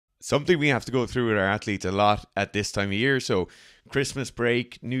something we have to go through with our athletes a lot at this time of year. So Christmas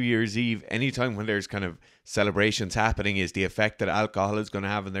break, New Year's Eve, anytime when there's kind of celebrations happening, is the effect that alcohol is going to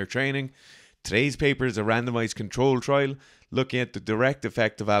have in their training. Today's paper is a randomized control trial looking at the direct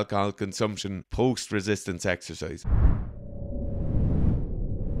effect of alcohol consumption post-resistance exercise.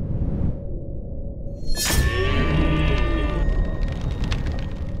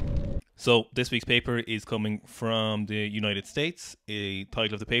 So this week's paper is coming from the United States. The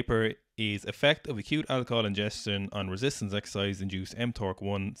title of the paper is Effect of Acute Alcohol Ingestion on Resistance Exercise-Induced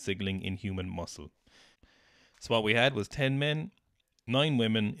mTORC1 Signaling in Human Muscle. So what we had was 10 men, 9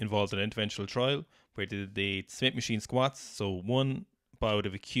 women involved in an interventional trial where they did the Smith machine squats, so 1 bout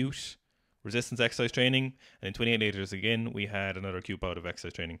of acute resistance exercise training, and in 28 days again we had another acute bout of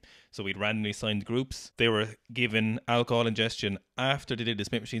exercise training. So we'd randomly assigned groups. They were given alcohol ingestion after they did the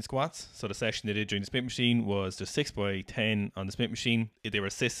Smith machine squats. So the session they did during the Smith machine was just 6x10 on the Smith machine. They were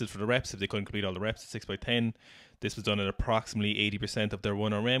assisted for the reps if they couldn't complete all the reps at 6x10. This was done at approximately 80% of their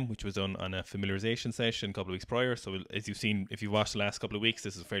 1RM, which was done on a familiarization session a couple of weeks prior. So as you've seen, if you've watched the last couple of weeks,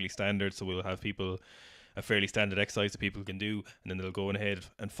 this is fairly standard. So we'll have people a fairly standard exercise that people can do, and then they'll go ahead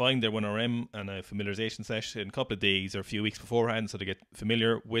and find their 1RM and a familiarization session a couple of days or a few weeks beforehand, so they get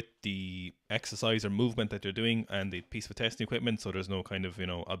familiar with the exercise or movement that they're doing and the piece of testing equipment, so there's no kind of,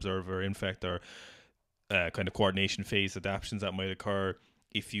 observe or infect or kind of coordination phase adaptations that might occur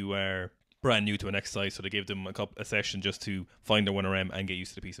if you are brand new to an exercise. So they give them a session just to find their 1RM and get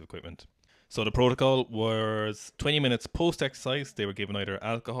used to the piece of equipment. So the protocol was 20 minutes post-exercise. They were given either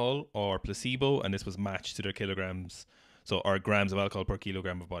alcohol or placebo, and this was matched to their kilograms, or grams of alcohol per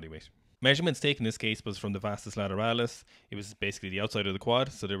kilogram of body weight. Measurements taken in this case was from the vastus lateralis. It was basically the outside of the quad.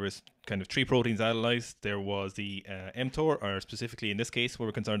 So there was kind of 3 proteins analyzed. There was the mTOR, or specifically in this case, what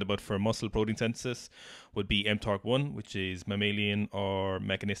we're concerned about for muscle protein synthesis would be mTORC1, which is mammalian or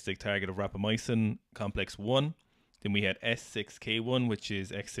mechanistic target of rapamycin complex 1. Then we had S6K1, which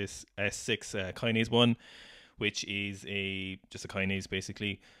is S6 kinase 1, which is just a kinase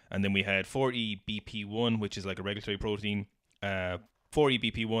basically. And then we had 4E-BP1, which is like a regulatory protein.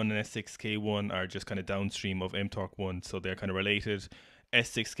 4E-BP1 and S6K1 are just kind of downstream of mTORC1, so they're kind of related.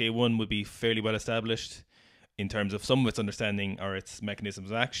 S6K1 would be fairly well established in terms of some of its understanding or its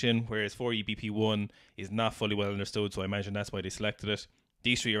mechanisms of action, whereas 4E-BP1 is not fully well understood, so I imagine that's why they selected it.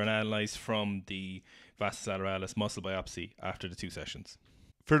 These 3 are analysed from the vastus lateralis muscle biopsy after the 2 sessions.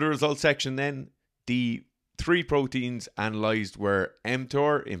 For the results section then, the 3 proteins analysed were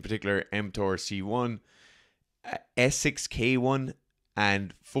mTOR, in particular mTORC1, S6K1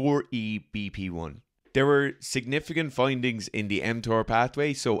 and 4E-BP1. There were significant findings in the mTOR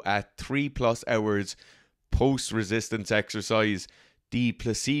pathway, so at 3+ hours post-resistance exercise, the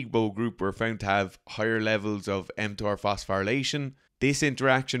placebo group were found to have higher levels of mTOR phosphorylation. This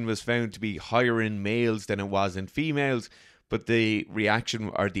interaction was found to be higher in males than it was in females, but the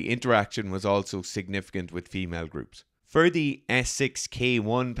reaction or the interaction was also significant with female groups. For the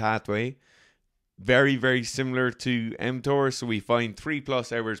S6K1 pathway, very, very similar to mTOR, so we find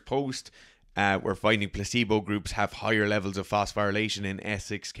 3+ hours post, we're finding placebo groups have higher levels of phosphorylation in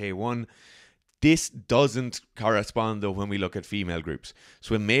S6K1. This doesn't correspond though when we look at female groups.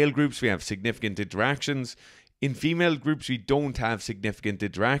 So in male groups we have significant interactions. In female groups, we don't have significant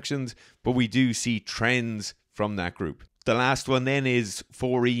interactions, but we do see trends from that group. The last one then is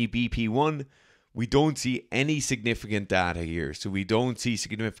 4E-BP1. We don't see any significant data here. So we don't see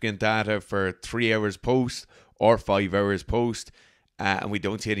significant data for 3 hours post or 5 hours post. And we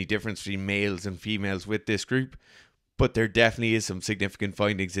don't see any difference between males and females with this group. But there definitely is some significant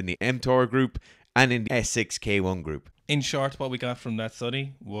findings in the mTOR group and in the S6K1 group. In short, what we got from that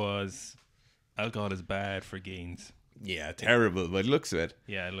study was alcohol is bad for gains. Yeah, terrible, but it looks of it.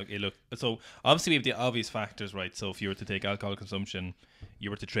 Yeah, it look. So obviously we have the obvious factors, right? So if you were to take alcohol consumption, you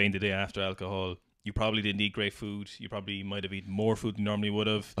were to train the day after alcohol, you probably didn't eat great food. You probably might have eaten more food than you normally would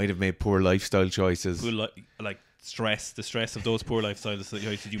have. Might have made poor lifestyle choices. Like the stress of those poor lifestyle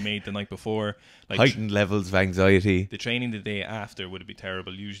choices you made the night before. Like heightened levels of anxiety. The training the day after would be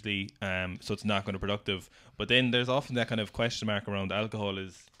terrible usually, so it's not going to be productive. But then there's often that kind of question mark around alcohol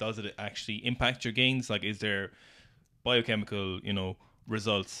is, does it actually impact your gains? Like, is there biochemical,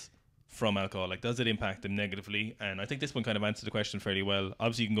 results from alcohol? Like, does it impact them negatively? And I think this one kind of answered the question fairly well.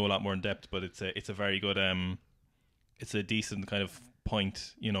 Obviously you can go a lot more in depth, but it's a very good, it's a decent kind of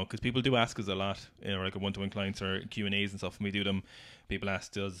point, because people do ask us a lot, like a one-to-one clients or Q&As and stuff. When we do them, people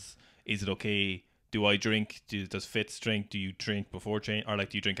ask, is it okay? Do I drink? Does Fitz drink? Do you drink before training, or like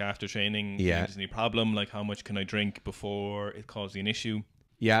do you drink after training? Yeah. Is there any problem? Like, how much can I drink before it causes an issue?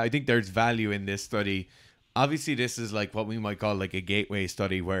 Yeah, I think there's value in this study obviously this is like what we might call like a gateway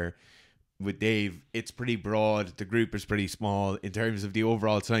study where with Dave, it's pretty broad. The group is pretty small in terms of the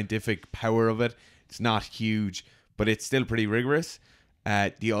overall scientific power of it. It's not huge, but it's still pretty rigorous.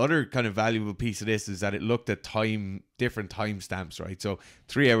 The other kind of valuable piece of this is that it looked at different timestamps, right? So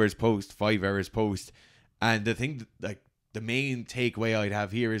 3 hours post, 5 hours post, and the thing, like the main takeaway I'd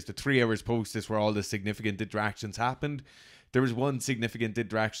have here is the 3 hours post is where all the significant interactions happened. There was one significant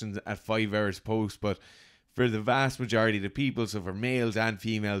interaction at 5 hours post, but for the vast majority of the people, so for males and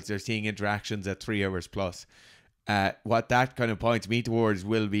females, they're seeing interactions at 3 hours plus. What that kind of points me towards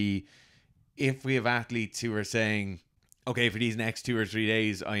will be if we have athletes who are saying, okay, for these next 2 or 3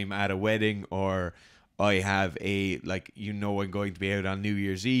 days, I'm at a wedding or I have I'm going to be out on New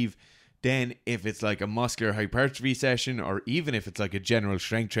Year's Eve. Then if it's like a muscular hypertrophy session or even if it's like a general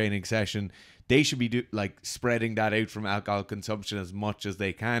strength training session, they should be spreading that out from alcohol consumption as much as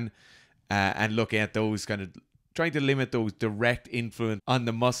they can. And looking at those kind of trying to limit those direct influence on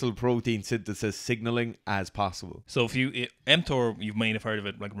the muscle protein synthesis signaling as possible. So if mTOR, you might have heard of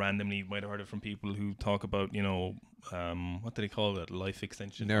it like randomly. You might have heard it from people who talk about, what do they call it? Life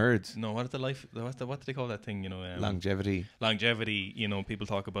extension. Nerds. No, what do they call that thing? Longevity. Longevity. People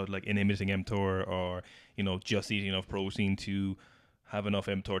talk about like inhibiting mTOR or just eating enough protein to have enough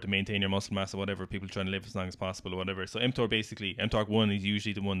mTOR to maintain your muscle mass or whatever. People trying to live as long as possible or whatever. So mTOR1 is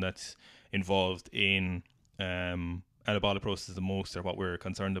usually the one that's involved in anabolic process the most, or what we're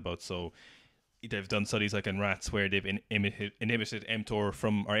concerned about. So they've done studies like in rats where they've inhibited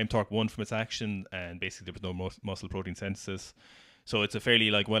mTOR1 from its action, and basically there was no muscle protein synthesis. So it's a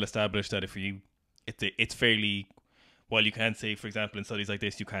fairly well established that it's fairly, while you can say, for example, in studies like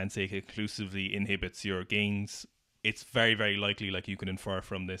this, you can say it conclusively inhibits your gains. It's very, very likely, you can infer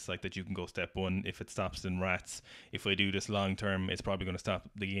from this, that you can go step one. If it stops in rats, if I do this long term, it's probably going to stop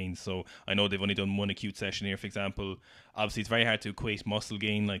the gains. So I know they've only done one acute session here, for example. Obviously, it's very hard to equate muscle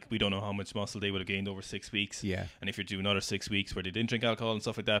gain. We don't know how much muscle they would have gained over 6 weeks. Yeah. And if you're doing another 6 weeks where they didn't drink alcohol and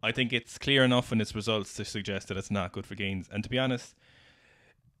stuff like that, I think it's clear enough in its results to suggest that it's not good for gains. And to be honest,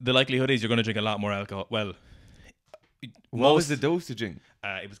 the likelihood is you're going to drink a lot more alcohol. Well, what was the dosaging?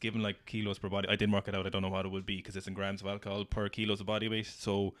 It was given kilos per body. I didn't work it out. I don't know what it would be because it's in grams of alcohol per kilos of body weight.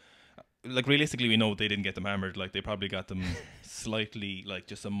 So, realistically, we know they didn't get them hammered. They probably got them slightly,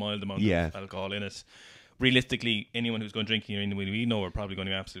 just a mild amount of alcohol in it. Realistically, anyone who's going drinking, we know are probably going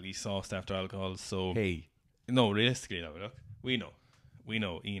to be absolutely sauced after alcohol. So, no, realistically, no. Look, we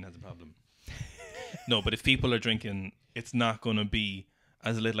know Ian has a problem. No, but if people are drinking, it's not going to be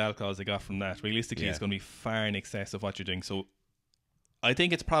as little alcohol as they got from that. Realistically, it's going to be far in excess of what you're doing. So I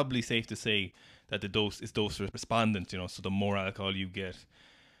think it's probably safe to say that the dose is dose respondent, so the more alcohol you get,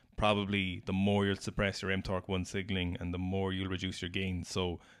 probably the more you'll suppress your mTORC1 signaling and the more you'll reduce your gains.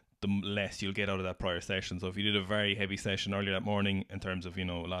 So the less you'll get out of that prior session. So if you did a very heavy session earlier that morning in terms of, a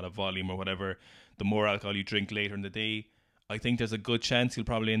lot of volume or whatever, the more alcohol you drink later in the day, I think there's a good chance you'll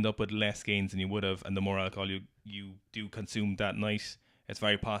probably end up with less gains than you would have. And the more alcohol you do consume that night, it's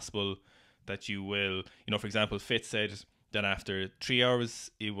very possible that you will, for example, Fitz said that after 3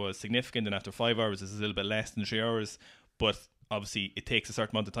 hours it was significant and after 5 hours it's a little bit less than 3 hours. But obviously it takes a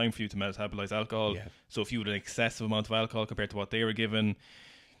certain amount of time for you to metabolize alcohol. Yeah. So if you had an excessive amount of alcohol compared to what they were given,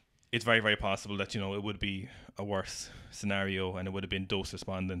 it's very, very possible that, it would be a worse scenario and it would have been dose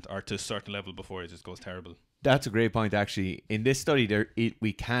respondent or to a certain level before it just goes terrible. That's a great point, actually. In this study,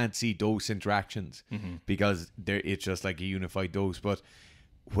 we can't see dose interactions because it's just like a unified dose. But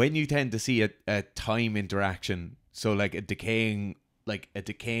when you tend to see a time interaction, so a decaying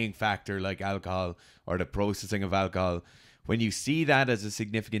factor like alcohol or the processing of alcohol, when you see that as a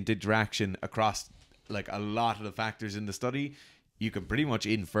significant interaction across a lot of the factors in the study, you can pretty much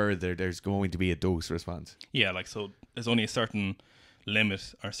infer that there's going to be a dose response. Yeah, so there's only a certain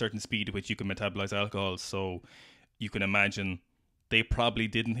limit or a certain speed at which you can metabolize alcohol, so you can imagine they probably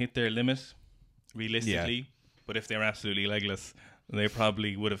didn't hit their limit realistically, but if they're absolutely legless, they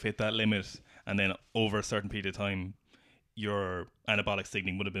probably would have hit that limit, and then over a certain period of time your anabolic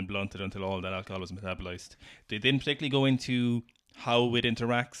signaling would have been blunted until all that alcohol was metabolized. They didn't particularly go into how it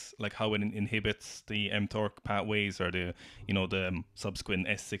interacts, how it inhibits the mTORC pathways or the subsequent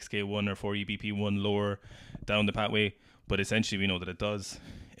S6K1 or 4EBP1 lower down the pathway. But essentially, we know that it does.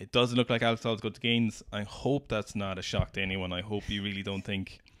 It doesn't look like alcohol is good to gains. I hope that's not a shock to anyone. I hope you really don't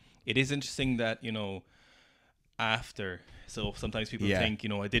think. It is interesting that, after. So sometimes people think,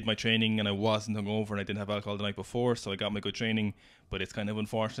 I did my training and I wasn't hungover and I didn't have alcohol the night before, so I got my good training. But it's kind of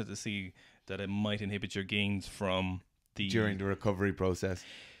unfortunate to see that it might inhibit your gains from during the recovery process.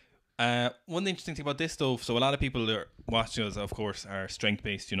 One interesting thing about this though, so a lot of people that are watching us, of course, are strength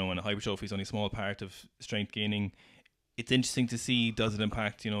based, and hypertrophy is only a small part of strength gaining. It's interesting to see, does it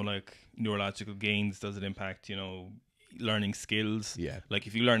impact, like neurological gains? Does it impact, learning skills? Yeah. Like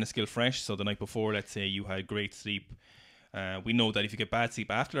if you learn a skill fresh, so the night before, let's say you had great sleep, we know that if you get bad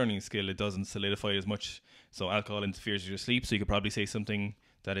sleep after learning a skill, it doesn't solidify as much. So alcohol interferes with your sleep. So you could probably say something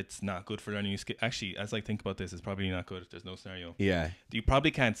that it's not good for learning a skill. Actually, as I think about this, it's probably not good. There's no scenario. Yeah. You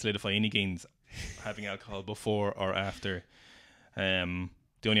probably can't solidify any gains having alcohol before or after.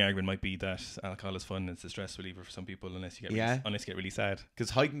 The only argument might be that alcohol is fun. It's a stress reliever for some people, unless you get really sad. Because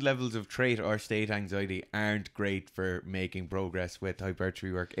heightened levels of trait or state anxiety aren't great for making progress with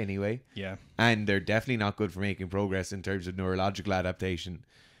hypertrophy work anyway. Yeah. And they're definitely not good for making progress in terms of neurological adaptation.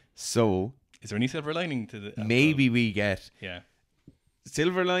 So is there any silver lining to the alcohol? Maybe we get... Yeah.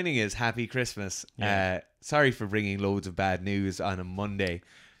 Silver lining is Happy Christmas. Yeah. Sorry for bringing loads of bad news on a Monday.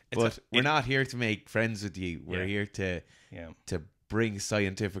 But we're not here to make friends with you. We're here to bring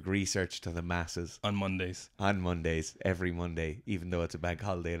scientific research to the masses. On Mondays. On Mondays. Every Monday. Even though it's a bank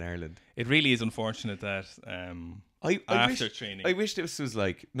holiday in Ireland. It really is unfortunate that after training. I wish this was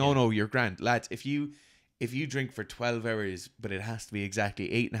like, no, you're grand. Lads, if you drink for 12 hours, but it has to be exactly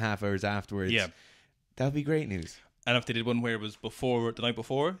 8.5 hours afterwards, that would be great news. And if they did one where it was the night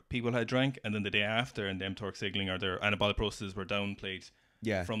before, people had drank, and then the day after, and the mTOR signaling or their anabolic processes were downplayed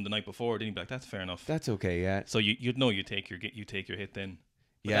from the night before, then you'd be like, that's fair enough. That's okay, yeah. So you'd know you take your hit then.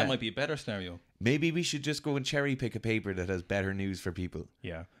 But that might be a better scenario. Maybe we should just go and cherry pick a paper that has better news for people.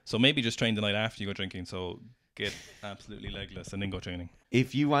 Yeah. So maybe just train the night after you go drinking, so get absolutely legless and then go training.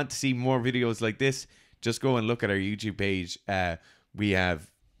 If you want to see more videos like this, just go and look at our YouTube page. We have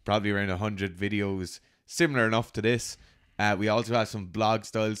probably around 100 videos similar enough to this. We also have some blog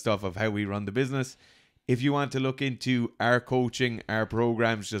style stuff of how we run the business. If you want to look into our coaching, our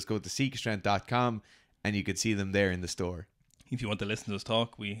programs, just go to seekstrength.com and you can see them there in the store. If you want to listen to us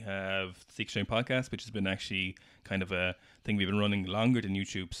talk, we have the Seek Strength podcast, which has been actually kind of a thing we've been running longer than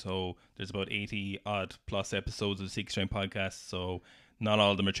YouTube. So there's about 80 odd plus episodes of the Seek Strength podcast. So not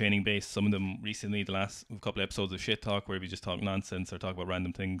all of them are training based. Some of them recently, the last couple of episodes of Shit Talk, where we just talk nonsense or talk about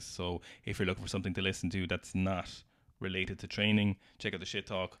random things. So if you're looking for something to listen to that's not related to training, check out the Shit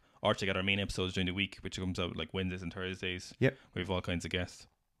Talk, or check out our main episodes during the week, which comes out like Wednesdays and Thursdays. Yep. We have all kinds of guests,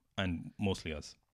 and mostly us.